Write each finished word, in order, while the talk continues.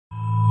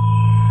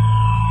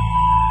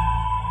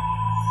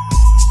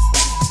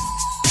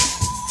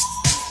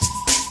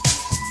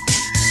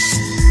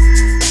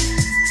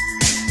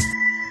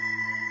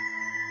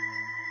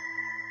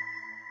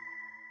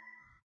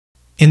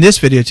In this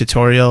video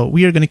tutorial,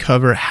 we are going to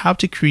cover how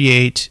to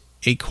create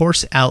a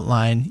course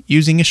outline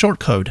using a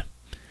shortcode.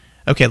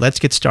 Okay, let's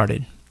get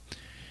started.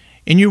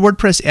 In your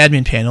WordPress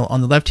admin panel, on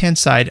the left-hand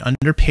side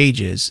under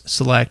Pages,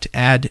 select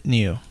Add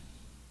New.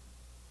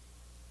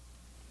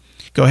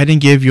 Go ahead and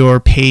give your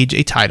page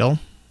a title.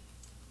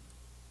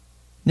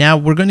 Now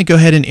we're going to go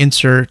ahead and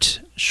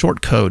insert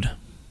shortcode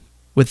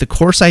with the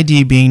course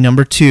ID being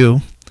number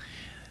 2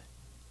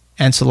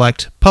 and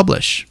select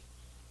Publish.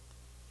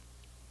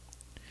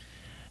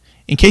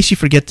 In case you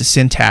forget the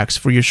syntax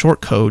for your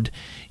shortcode,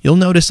 you'll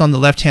notice on the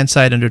left-hand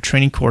side under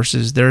Training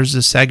Courses there's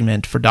a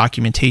segment for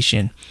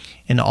documentation,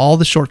 and all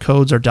the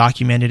shortcodes are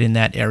documented in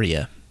that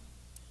area.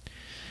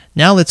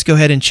 Now let's go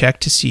ahead and check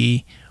to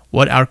see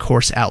what our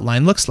course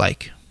outline looks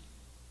like.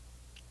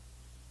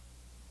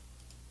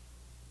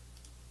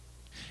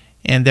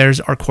 And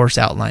there's our course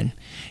outline.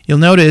 You'll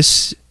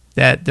notice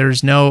that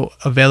there's no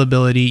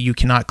availability. You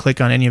cannot click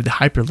on any of the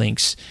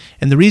hyperlinks,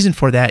 and the reason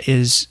for that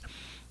is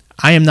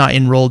I am not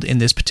enrolled in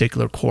this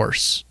particular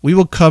course. We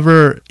will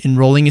cover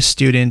enrolling a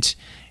student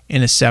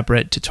in a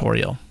separate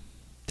tutorial.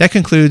 That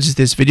concludes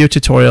this video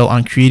tutorial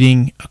on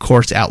creating a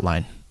course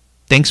outline.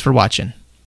 Thanks for watching.